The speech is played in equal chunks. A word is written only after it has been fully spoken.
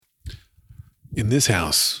In this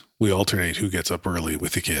house, we alternate who gets up early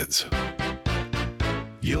with the kids.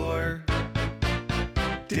 Your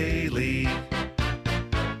Daily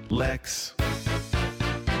Lex.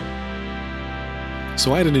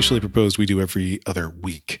 So I had initially proposed we do every other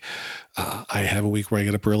week. I have a week where I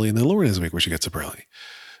get up early, and then Lauren has a week where she gets up early.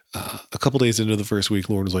 A couple days into the first week,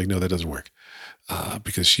 Lauren was like, no, that doesn't work,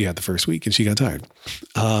 because she had the first week and she got tired.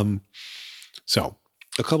 So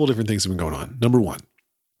a couple different things have been going on. Number one,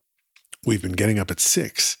 we've been getting up at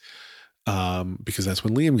 6 because that's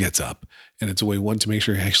when Liam gets up, and it's a way, one, to make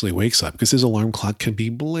sure he actually wakes up, because his alarm clock can be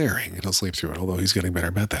blaring and he'll sleep through it, although he's getting better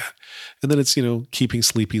about that. And then it's, keeping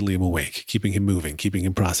sleepy Liam awake, keeping him moving, keeping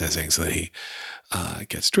him processing so that he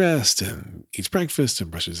gets dressed and eats breakfast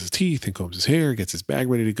and brushes his teeth and combs his hair, gets his bag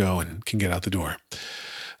ready to go, and can get out the door.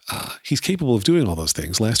 He's capable of doing all those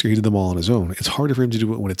things. Last year he did them all on his own. It's harder for him to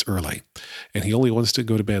do it when it's early, and he only wants to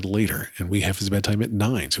go to bed later, and we have his bedtime at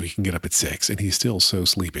 9 so he can get up at 6, and he's still so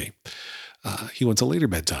sleepy. He wants a later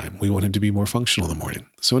bedtime. We want him to be more functional in the morning.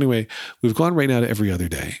 So anyway, we've gone right now to every other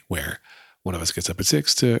day, where one of us gets up at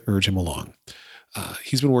 6 to urge him along.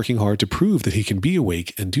 He's been working hard to prove that he can be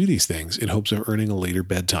awake and do these things in hopes of earning a later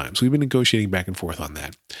bedtime. So we've been negotiating back and forth on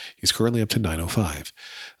that. He's currently up to 9:05.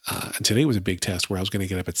 And today was a big test where I was going to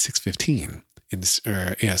get up at 6:15.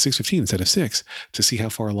 6:15 instead of 6, to see how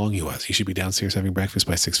far along he was. He should be downstairs having breakfast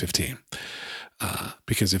by 6:15.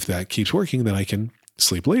 Because if that keeps working, then I can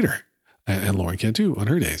sleep later. And Lauren can too on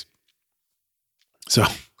her days. So,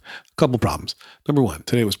 a couple problems. Number one,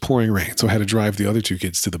 today it was pouring rain, so I had to drive the other two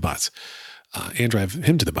kids to the bus and drive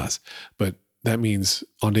him to the bus. But that means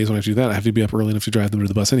on days when I have to do that, I have to be up early enough to drive them to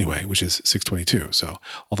the bus anyway, which is 6:22. So,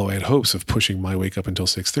 although I had hopes of pushing my wake up until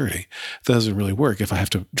 6:30, that doesn't really work if I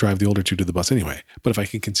have to drive the older two to the bus anyway. But if I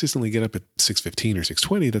can consistently get up at 6:15 or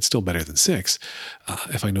 6:20, that's still better than 6.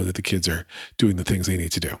 If I know that the kids are doing the things they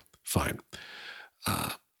need to do, fine.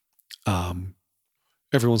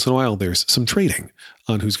 Every once in a while, there's some trading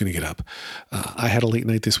on who's going to get up. I had a late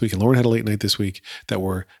night this week, and Lauren had a late night this week that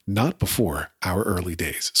were not before our early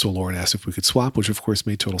days. So Lauren asked if we could swap, which of course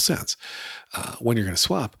made total sense. When you're going to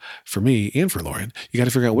swap, for me and for Lauren, you got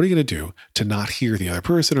to figure out what are you going to do to not hear the other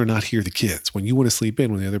person or not hear the kids when you want to sleep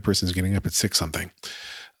in when the other person is getting up at 6 something.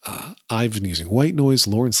 I've been using white noise.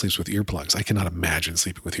 Lauren sleeps with earplugs. I cannot imagine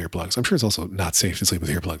sleeping with earplugs. I'm sure it's also not safe to sleep with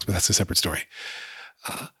earplugs, but that's a separate story.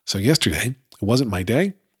 So yesterday, it wasn't my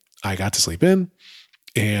day. I got to sleep in,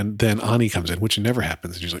 and then Ani comes in, which never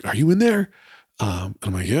happens. And she's like, "Are you in there?" And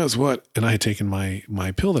I'm like, "Yes, what?" And I had taken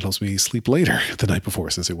my pill that helps me sleep later the night before,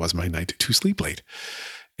 since it was my night to sleep late.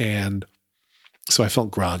 And so I felt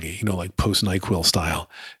groggy, like post NyQuil style.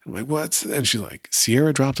 I'm like, "What?" And she's like,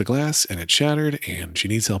 "Sierra dropped a glass and it shattered and she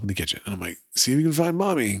needs help in the kitchen." And I'm like, "See if you can find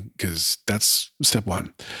mommy, because that's step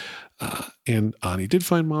one." And Ani did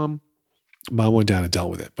find mom. Mom went down and dealt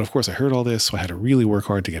with it. But of course I heard all this, so I had to really work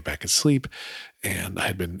hard to get back to sleep. And I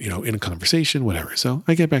had been, in a conversation, whatever. So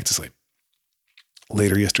I get back to sleep.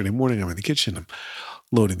 Later yesterday morning, I'm in the kitchen. I'm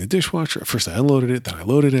loading the dishwasher. First I unloaded it, then I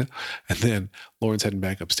loaded it. And then Lauren's heading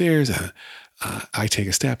back upstairs. And I take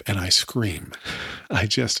a step and I scream. I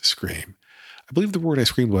just scream. I believe the word I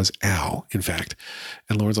screamed was ow, in fact.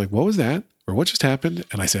 And Lauren's like, "What was that?" Or "What just happened?"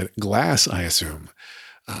 And I said, "Glass, I assume."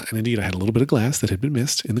 And indeed, I had a little bit of glass that had been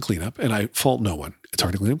missed in the cleanup, and I fault no one. It's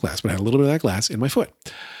hard to clean up glass, but I had a little bit of that glass in my foot.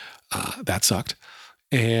 That sucked.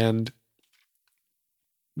 And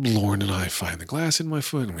Lauren and I find the glass in my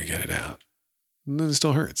foot, and we get it out. And then it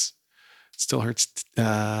still hurts. It still hurts.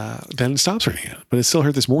 Then it stops hurting again, but it still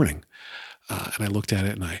hurt this morning. And I looked at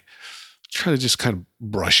it, and I tried to just kind of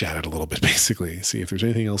brush at it a little bit, basically, see if there's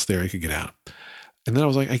anything else there I could get out. And then I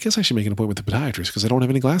was like, I guess I should make an appointment with the podiatrist because I don't have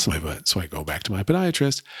any glass in my foot. So I go back to my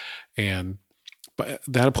podiatrist, but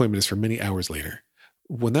that appointment is for many hours later.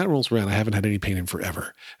 When that rolls around, I haven't had any pain in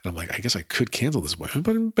forever. And I'm like, I guess I could cancel this appointment,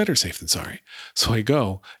 but I'm better safe than sorry. So I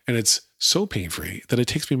go, and it's so pain-free that it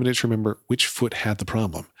takes me a minute to remember which foot had the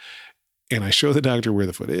problem. And I show the doctor where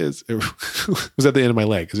the foot is. It was at the end of my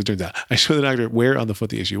leg, as it turns out. I show the doctor where on the foot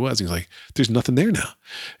the issue was. He's like, "There's nothing there now."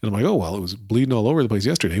 And I'm like, "Oh, well, it was bleeding all over the place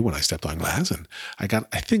yesterday when I stepped on glass. And I got,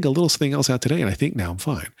 I think, a little something else out today. And I think now I'm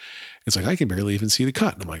fine." It's like, I can barely even see the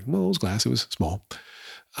cut. And I'm like, "Well, it was glass. It was small."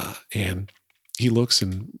 And he looks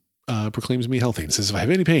and proclaims me healthy and says, if I have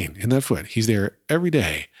any pain in that foot, he's there every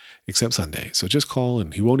day except Sunday. So just call,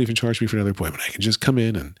 and he won't even charge me for another appointment. I can just come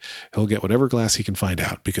in and he'll get whatever glass he can find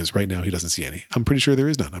out, because right now he doesn't see any. I'm pretty sure there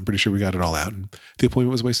is none. I'm pretty sure we got it all out, and the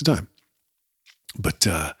appointment was a waste of time. But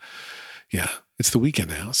yeah, It's the weekend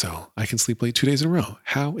now, so I can sleep late 2 days in a row.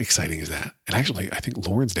 How exciting is that? And actually, I think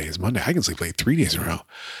Lauren's day is Monday. I can sleep late 3 days in a row.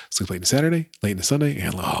 Sleep late on Saturday, late on Sunday,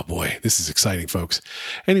 and oh boy, this is exciting, folks.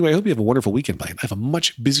 Anyway, I hope you have a wonderful weekend planned. I have a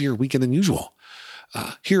much busier weekend than usual.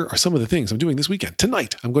 Here are some of the things I'm doing this weekend.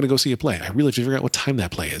 Tonight, I'm going to go see a play. I really have to figure out what time that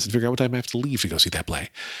play is and figure out what time I have to leave to go see that play.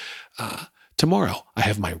 Tomorrow, I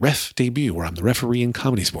have my ref debut where I'm the referee in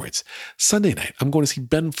Comedy Sports. Sunday night, I'm going to see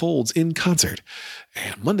Ben Folds in concert.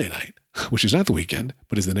 And Monday night, which is not the weekend,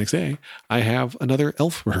 but is the next day, I have another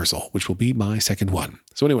Elf rehearsal, which will be my second one.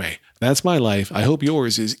 So anyway, that's my life. I hope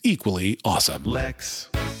yours is equally awesome. Lex